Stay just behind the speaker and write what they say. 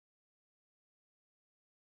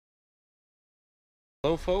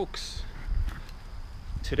Hello folks,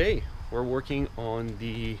 today we're working on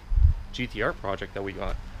the GTR project that we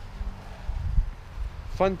got.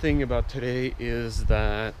 Fun thing about today is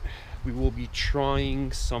that we will be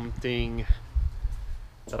trying something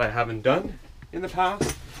that I haven't done in the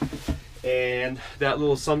past, and that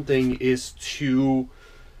little something is to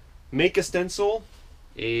make a stencil,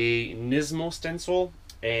 a Nismo stencil,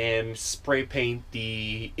 and spray paint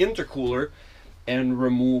the intercooler and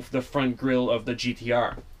remove the front grille of the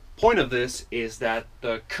GTR. Point of this is that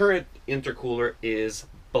the current intercooler is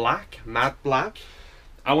black, matte black.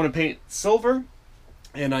 I want to paint silver,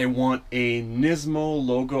 and I want a Nismo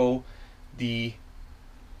logo. The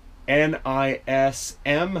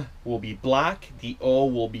NISM will be black, the O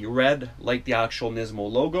will be red like the actual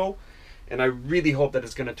Nismo logo, and I really hope that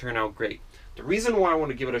it's going to turn out great. The reason why I want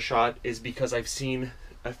to give it a shot is because I've seen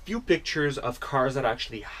a few pictures of cars that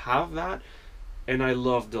actually have that, and I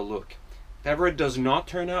love the look. If ever it does not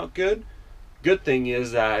turn out good thing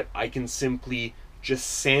is that I can simply just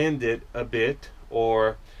sand it a bit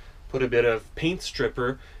or put a bit of paint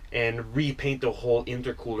stripper and repaint the whole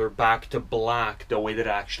intercooler back to black the way that it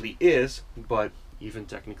actually is, but even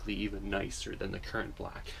technically even nicer than the current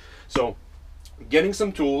black. So getting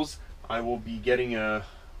some tools, I will be getting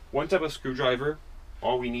one type of screwdriver.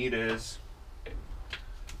 All we need is, I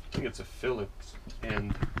think it's a Phillips,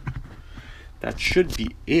 and that should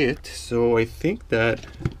be it. So I think that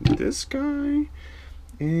this guy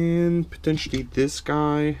and potentially this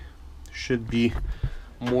guy should be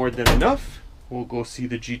more than enough. We'll go see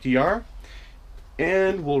the GTR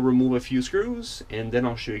and we'll remove a few screws, and then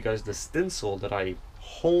I'll show you guys the stencil that I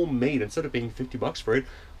homemade. Instead of paying 50 bucks for it,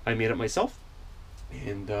 I made it myself,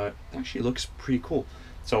 and it actually looks pretty cool.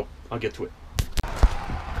 So I'll get to it.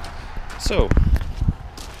 So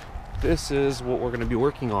this is what we're going to be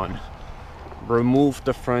working on. Remove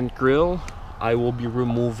the front grille. I will be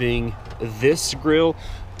removing this grille.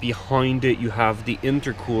 Behind it you have the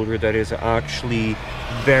intercooler that is actually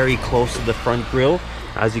very close to the front grille.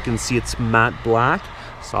 As you can see, it's matte black.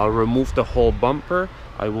 So I'll remove the whole bumper.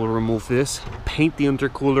 I will remove this, paint the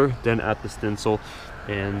intercooler, then add the stencil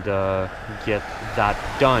and get that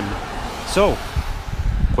done. So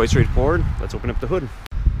quite straightforward. Let's open up the hood.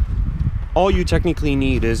 All you technically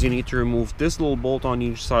need is you need to remove this little bolt on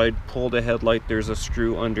each side, pull the headlight, there's a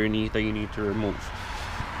screw underneath that you need to remove.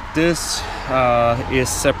 This is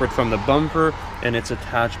separate from the bumper, and it's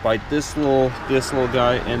attached by this little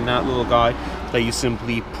guy and that little guy that you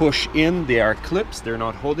simply push in. They are clips, they're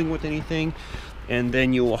not holding with anything. And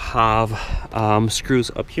then you will have screws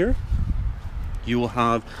up here. You will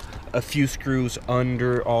have a few screws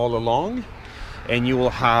under all along, and you will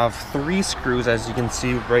have 3 screws, as you can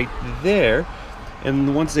see right there.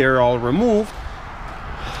 And once they're all removed,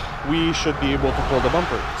 we should be able to pull the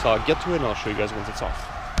bumper. So I'll get to it and I'll show you guys once it's off.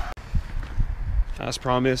 As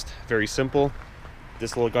promised, very simple.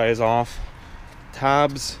 This little guy is off.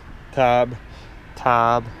 Tabs, tab,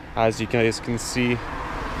 tab. As you guys can see,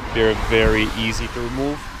 they're very easy to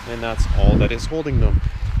remove, and that's all that is holding them.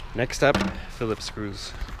 Next step, Phillips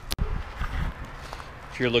screws.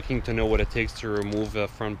 If you're looking to know what it takes to remove a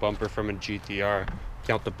front bumper from a GTR,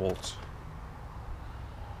 count the bolts.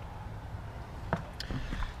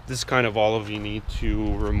 This is kind of all of you need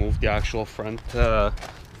to remove the actual front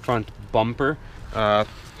bumper.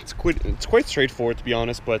 It's quite straightforward, to be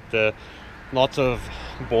honest, but lots of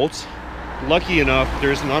bolts. Lucky enough,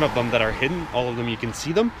 there's none of them that are hidden. All of them you can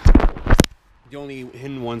see them. The only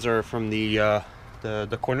hidden ones are from the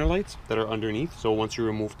corner lights that are underneath. So once you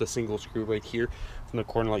remove the single screw right here from the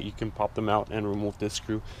corner light, you can pop them out and remove this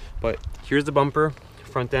screw. But here's the bumper,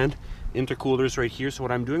 front end, intercoolers right here. So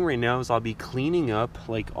what I'm doing right now is I'll be cleaning up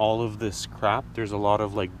like all of this crap. There's a lot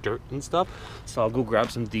of like dirt and stuff, so I'll go grab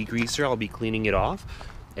some degreaser. I'll be cleaning it off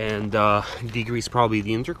and degrease probably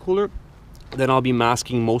the intercooler. Then I'll be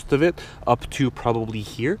masking most of it up to probably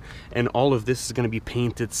here, and all of this is going to be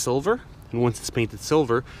painted silver. And once it's painted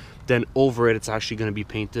silver, then over it, it's actually going to be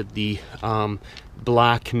painted the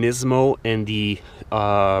black Nismo and the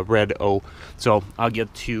red O. So I'll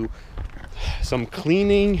get to some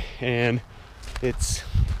cleaning, and it's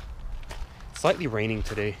slightly raining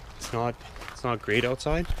today. It's not great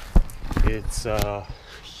outside. It's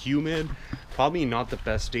humid. Probably not the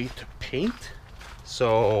best day to paint.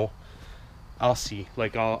 So I'll see.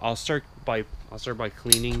 Like I'll start by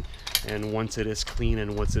cleaning, and once it is clean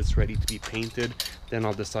and once it's ready to be painted, then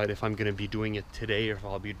I'll decide if I'm gonna be doing it today or if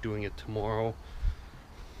I'll be doing it tomorrow.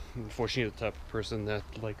 Unfortunately, the type of person that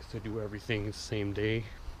likes to do everything the same day.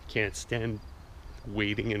 Can't stand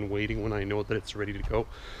waiting and waiting when I know that it's ready to go.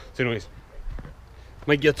 So anyways,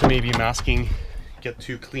 might get to maybe masking, get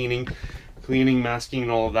to cleaning cleaning, masking,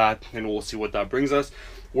 and all of that, and we'll see what that brings us.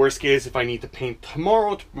 Worst case, if I need to paint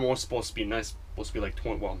tomorrow it's supposed to be nice, supposed to be like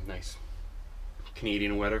 20, well, nice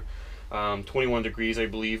Canadian weather, 21 degrees I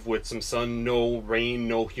believe, with some sun, no rain,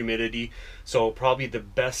 no humidity, so probably the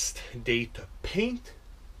best day to paint,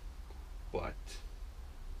 but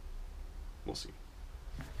we'll see.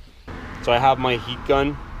 So I have my heat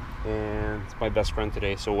gun, and it's my best friend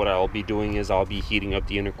today. So what I'll be doing is I'll be heating up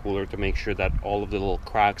the intercooler to make sure that all of the little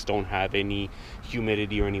cracks don't have any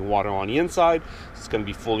humidity or any water on the inside. It's going to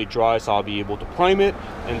be fully dry, so I'll be able to prime it,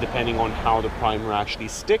 and depending on how the primer actually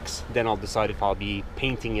sticks, then I'll decide if I'll be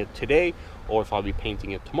painting it today or if I'll be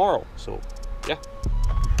painting it tomorrow. So yeah.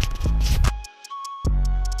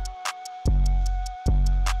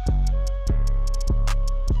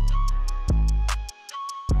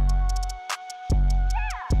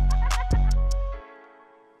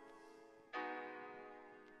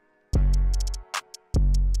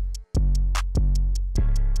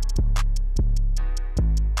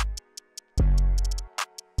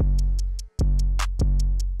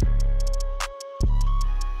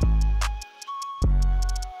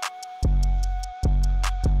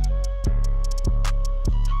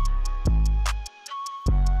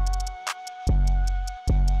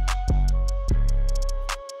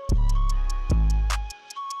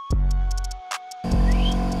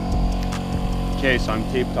 Okay, so I'm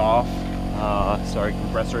taped off. Sorry,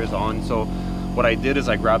 compressor is on. So what I did is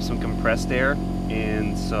I grabbed some compressed air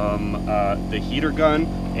and some the heater gun,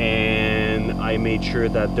 and I made sure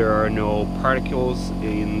that there are no particles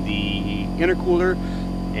in the intercooler.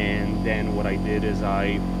 And then what I did is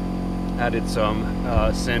I added some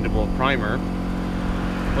sandable primer.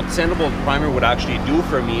 What sandable primer would actually do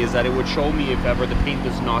for me is that it would show me if ever the paint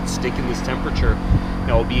does not stick in this temperature.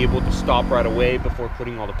 I'll be able to stop right away before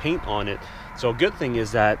putting all the paint on it. So a good thing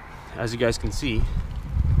is that, as you guys can see,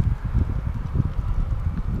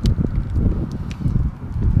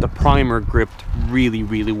 the primer gripped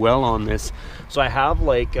really well on this. So I have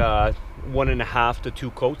like 1.5 to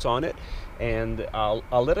 2 coats on it, and I'll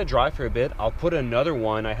let it dry for a bit. I'll put another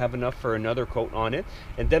one. I have enough for another coat on it,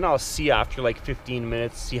 and then I'll see after like 15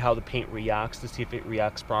 minutes, see how the paint reacts, to see if it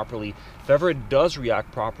reacts properly. If ever it does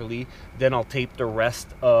react properly, then I'll tape the rest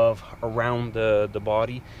of around the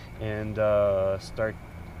body and start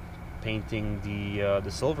painting the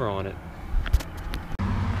silver on it.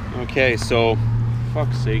 Okay, so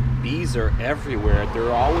fuck's sake, bees are everywhere.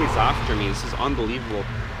 They're always after me. This is unbelievable.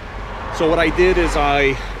 So what I did is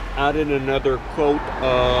I added another coat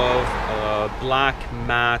of black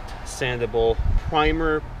matte sandable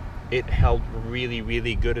primer. It held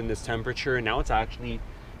really good in this temperature, and now it's actually,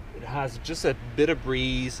 it has just a bit of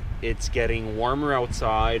breeze. It's getting warmer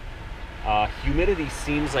outside. Humidity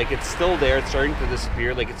seems like it's still there. It's starting to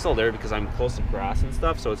disappear. Like, it's still there because I'm close to grass and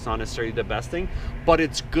stuff, so it's not necessarily the best thing, but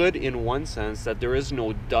it's good in one sense that there is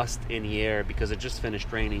no dust in the air because it just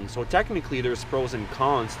finished raining. So technically there's pros and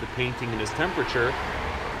cons to painting in this temperature.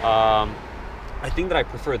 I think that I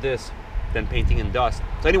prefer this than painting in dust.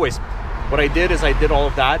 So anyways, what I did is I did all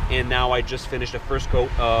of that, and now I just finished the first coat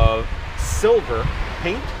of silver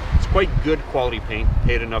paint. It's quite good quality paint.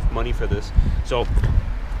 Paid enough money for this. So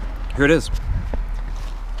here it is.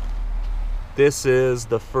 This is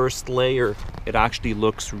the first layer. It actually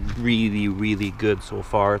looks really good so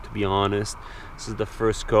far, to be honest. This is the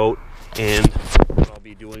first coat, and what I'll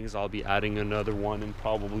be doing is I'll be adding another one in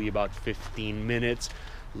probably about 15 minutes.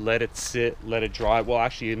 Let it sit, let it dry. Well,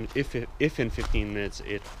 actually, if in 15 minutes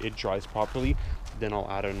it dries properly, then I'll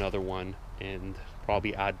add another one, and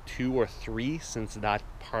probably add 2 or 3, since that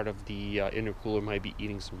part of the intercooler might be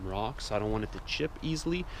eating some rocks. I don't want it to chip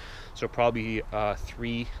easily, so probably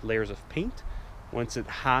 3 layers of paint. Once it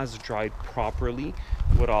has dried properly,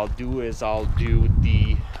 what I'll do is I'll do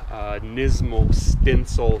the Nismo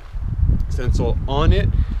stencil on it,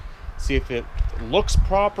 see if it looks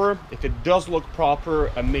proper. If it does look proper,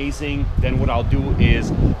 amazing. Then what I'll do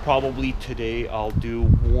is probably today I'll do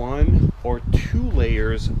 1 or 2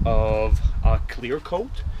 layers of clear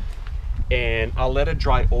coat, and I'll let it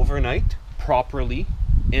dry overnight properly,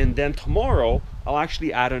 and then tomorrow I'll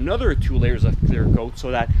actually add another 2 layers of clear coat,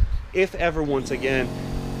 so that if ever, once again,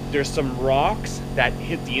 there's some rocks that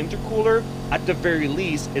hit the intercooler, at the very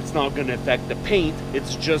least it's not going to affect the paint.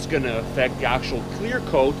 It's just going to affect the actual clear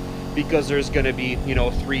coat, because there's going to be, you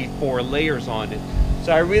know, 3-4 layers on it.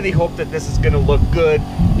 So I really hope that this is going to look good,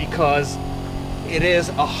 because it is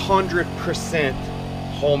 100%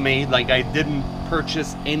 homemade. Like, I didn't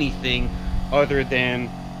purchase anything other than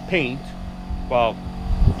paint. Well,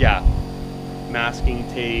 yeah, masking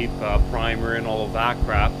tape, primer, and all of that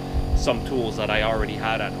crap. Some tools that I already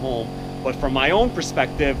had at home, But from my own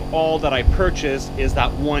perspective, all that I purchased is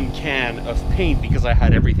that one can of paint because I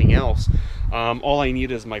had everything else. All I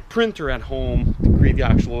need is my printer at home to create the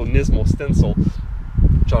actual Nismo stencil,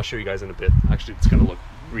 which I'll show you guys in a bit. Actually, it's gonna look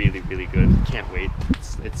really, really good. Can't wait.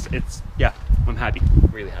 It's yeah, I'm happy,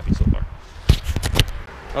 really happy so far.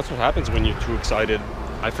 That's what happens when you're too excited.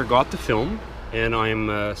 I forgot to film, and I'm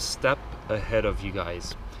a step ahead of you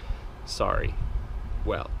guys. Sorry.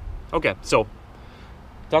 Well, okay, so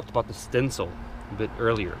talked about the stencil a bit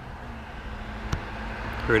earlier.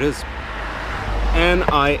 Here it is.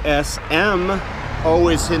 NISM. O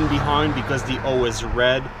is hidden behind because the O is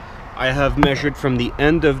red. I have measured from the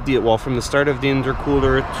end of the, well, from the start of the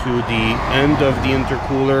intercooler to the end of the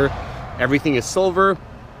intercooler. Everything is silver.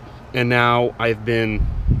 And now I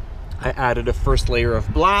added a first layer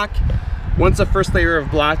of black. Once the first layer of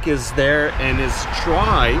black is there and is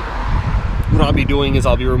dry, what I'll be doing is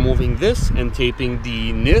I'll be removing this and taping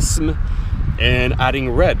the Nismo and adding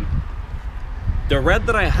red. The red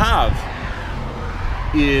that I have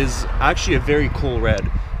is actually a very cool red.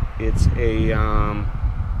 It's a,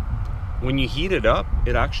 when you heat it up,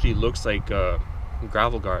 it actually looks like a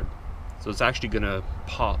gravel guard. So it's actually gonna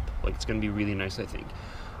pop, like it's gonna be really nice, I think.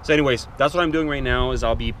 So anyways, that's what I'm doing right now is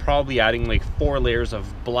I'll be probably adding like 4 layers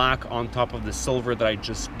of black on top of the silver that I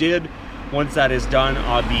just did. Once that is done,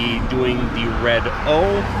 I'll be doing the red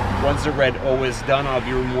O. Once the red O is done, I'll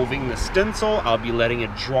be removing the stencil. I'll be letting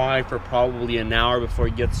it dry for probably an hour before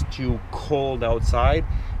it gets too cold outside,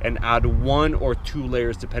 and add 1 or 2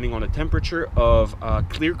 layers depending on the temperature of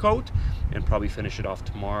clear coat, and probably finish it off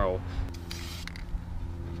tomorrow.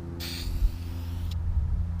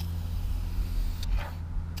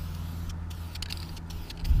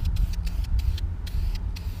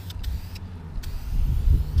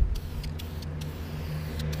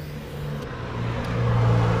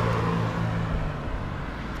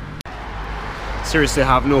 Seriously, I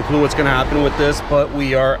have no clue what's gonna happen with this, but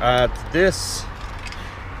we are at this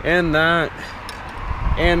and that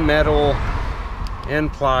and metal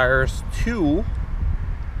and pliers to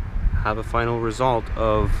have a final result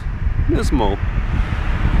of Nismo.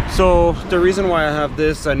 So the reason why I have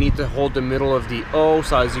this, I need to hold the middle of the O,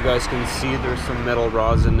 so as you guys can see, there's some metal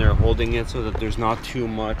rods in there holding it so that there's not too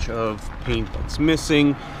much of paint that's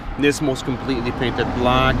missing. Nismo's completely painted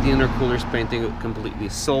black, the intercooler's painted completely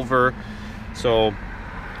silver. So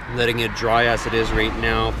letting it dry as it is right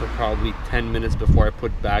now for probably 10 minutes before I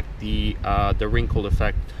put back the wrinkle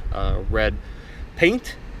effect red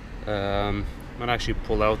paint. I'm gonna actually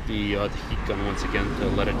pull out the heat gun once again to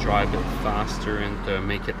let it dry a bit faster and to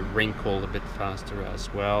make it wrinkle a bit faster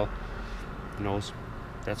as well. You know,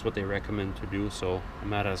 that's what they recommend to do, so I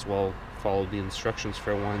might as well follow the instructions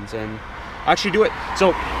for once and actually do it.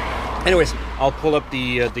 So anyways, I'll pull up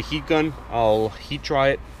the heat gun, I'll heat dry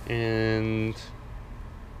it and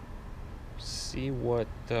see what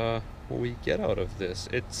we get out of this.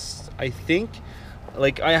 It's, I think,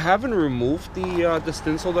 like, I haven't removed the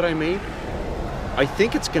stencil that I made. I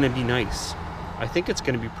think it's gonna be nice. I think it's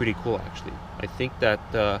gonna be pretty cool, actually. I think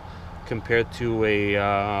that compared to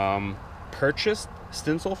a purchased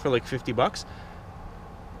stencil for like 50 bucks,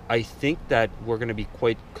 I think that we're gonna be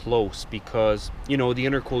quite close because, you know, the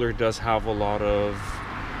intercooler does have a lot of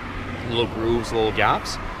little grooves, little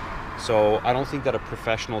gaps. So I don't think that a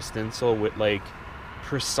professional stencil with like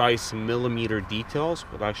precise millimeter details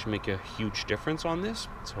would actually make a huge difference on this.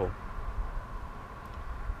 So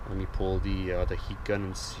let me pull the heat gun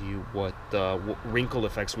and see what wrinkle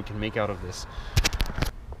effects we can make out of this.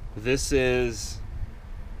 This is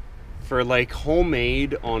for like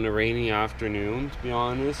homemade on a rainy afternoon, to be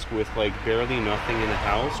honest, with like barely nothing in the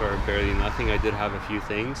house, or barely nothing. I did have a few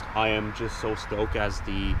things. I am just so stoked as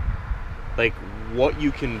the, like, what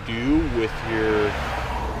you can do with your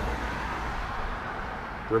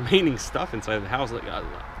remaining stuff inside the house. Like,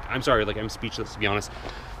 I'm sorry, like, I'm speechless, to be honest.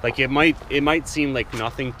 Like, it might seem like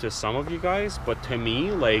nothing to some of you guys, but to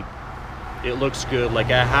me, like, it looks good. Like,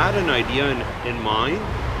 I had an idea in mind,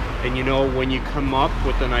 and you know, when you come up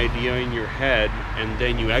with an idea in your head and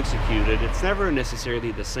then you execute it, it's never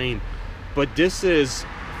necessarily the same. But this is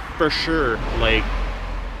for sure, like,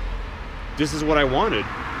 this is what I wanted.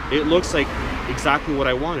 It looks like exactly what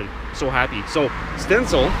I wanted. So happy. So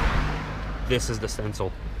stencil, this is the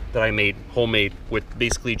stencil that I made, homemade, with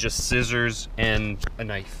basically just scissors and a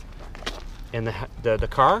knife. And the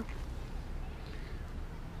car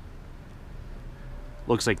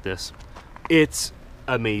looks like this. It's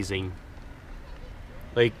amazing.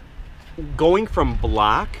 Like, going from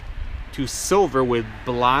black to silver with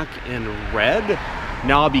black and red,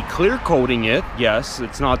 Now I'll be clear coating it. Yes,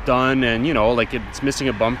 it's not done, and you know, like it's missing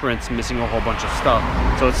a bumper and it's missing a whole bunch of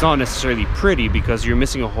stuff. So it's not necessarily pretty because you're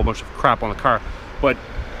missing a whole bunch of crap on the car. But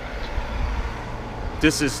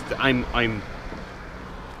this is, I'm I'm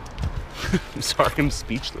sorry, I'm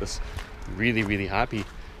speechless. Really, really happy.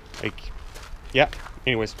 Like, yeah.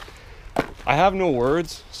 Anyways, I have no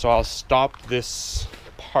words, so I'll stop this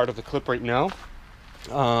part of the clip right now.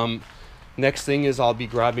 Next thing is I'll be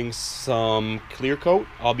grabbing some clear coat.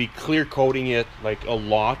 I'll be clear coating it like a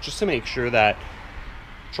lot just to make sure that it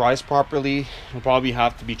dries properly. I'll probably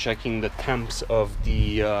have to be checking the temps of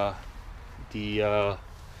the air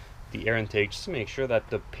intake just to make sure that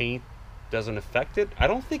the paint doesn't affect it. I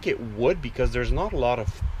don't think it would because there's not a lot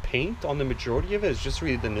of paint on the majority of it. It's just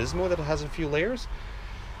really the Nismo that has a few layers.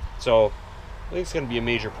 So I think it's going to be a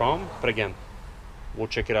major problem. But again, we'll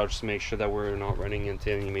check it out just to make sure that we're not running into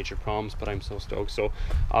any major problems. But I'm so stoked. So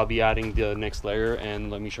I'll be adding the next layer, and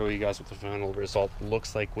let me show you guys what the final result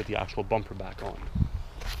looks like with the actual bumper back on.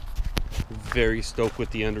 Very stoked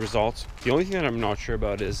with the end results. The only thing that I'm not sure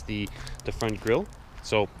about is the front grille.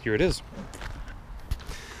 So here it is.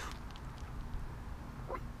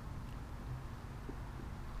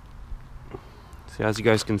 So as you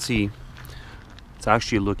guys can see, it's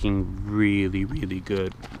actually looking really, really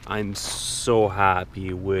good. I'm so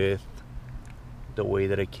happy with the way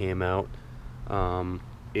that it came out.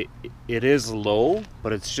 It is low,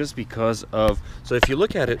 but it's just because of, so if you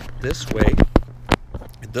look at it this way,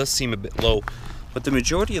 it does seem a bit low, but the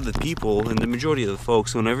majority of the people and the majority of the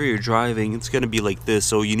folks, whenever you're driving, it's going to be like this.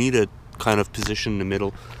 So you need a kind of position in the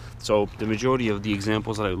middle. So the majority of the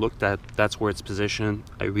examples that I looked at, that's where it's positioned.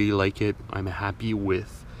 I really like it. I'm happy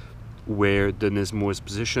with where the Nismo is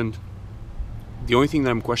positioned. The only thing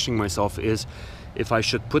that I'm questioning myself is if I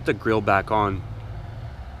should put the grille back on.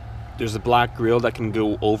 There's a black grille that can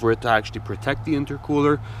go over it to actually protect the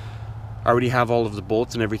intercooler. I already have all of the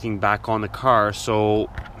bolts and everything back on the car, so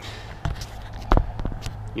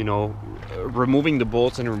you know, removing the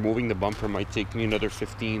bolts and removing the bumper might take me another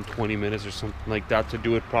 15-20 minutes or something like that to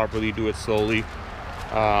do it properly, do it slowly.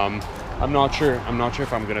 I'm not sure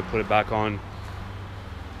if I'm gonna put it back on.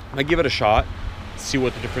 I give it a shot, see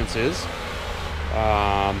what the difference is.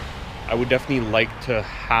 I would definitely like to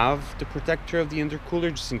have the protector of the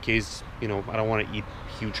intercooler just in case, you know, I don't want to eat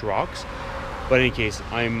huge rocks. But in any case,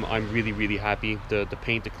 I'm really, really happy. The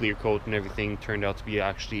paint, the clear coat and everything turned out to be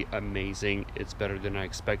actually amazing. It's better than I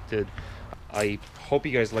expected. I hope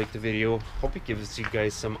you guys liked the video. Hope it gives you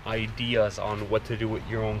guys some ideas on what to do with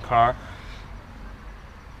your own car.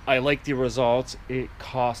 I like the results. It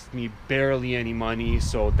cost me barely any money,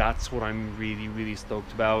 so that's what I'm really, really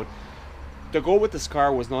stoked about. The goal with this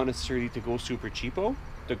car was not necessarily to go super cheapo.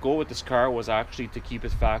 The goal with this car was actually to keep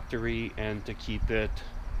it factory and to keep it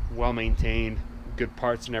well maintained, good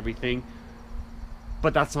parts and everything.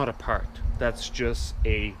 But that's not a part. That's just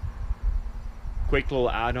a quick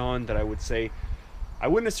little add-on that I would say I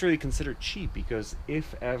wouldn't necessarily consider cheap, because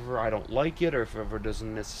if ever I don't like it or if ever it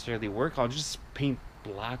doesn't necessarily work, I'll just paint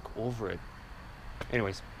black over it.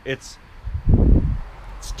 Anyways, it's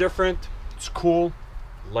different, it's cool,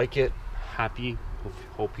 like it, happy.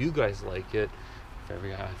 Hope you guys like it. If ever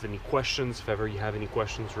you have any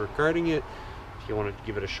questions, regarding it, if you want to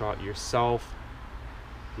give it a shot yourself,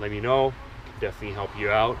 let me know. I can definitely help you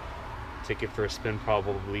out. Take it for a spin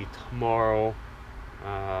probably tomorrow.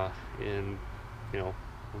 And you know,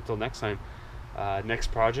 until next time,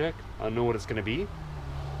 next project, I don't know what it's going to be,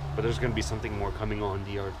 but there's going to be something more coming on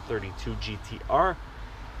the R32 GTR.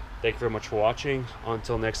 Thank you very much for watching.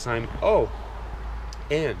 Until next time. Oh,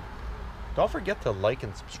 and don't forget to like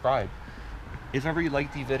and subscribe. If ever you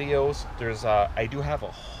like the videos, there's I do have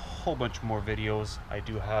a whole bunch more videos. I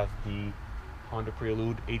do have the Honda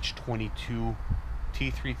Prelude H22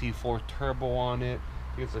 T3 T4 turbo on it.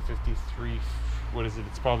 I think it's a 53, what is it?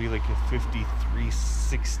 It's probably like a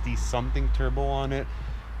 5360 something turbo on it.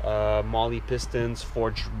 Molly pistons,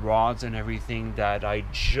 forged rods and everything that I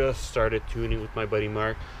just started tuning with my buddy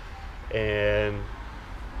Mark. And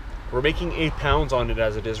we're making 8 pounds on it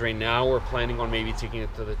as it is right now. We're planning on maybe taking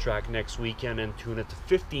it to the track next weekend and tune it to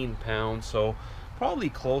 15 pounds. So probably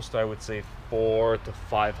close to, I would say, 400 to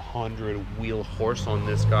 500 wheel horse on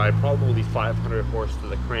this guy. Probably 500 horse to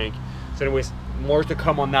the crank. So anyways, more to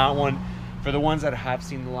come on that one. For the ones that have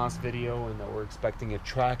seen the last video and that were expecting a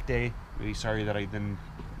track day, really sorry that I didn't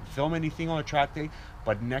film anything on a track day,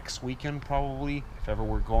 but next weekend probably, if ever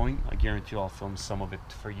we're going, I guarantee I'll film some of it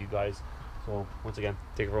for you guys. So once again,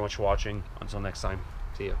 thank you very much for watching. Until next time,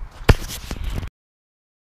 see ya.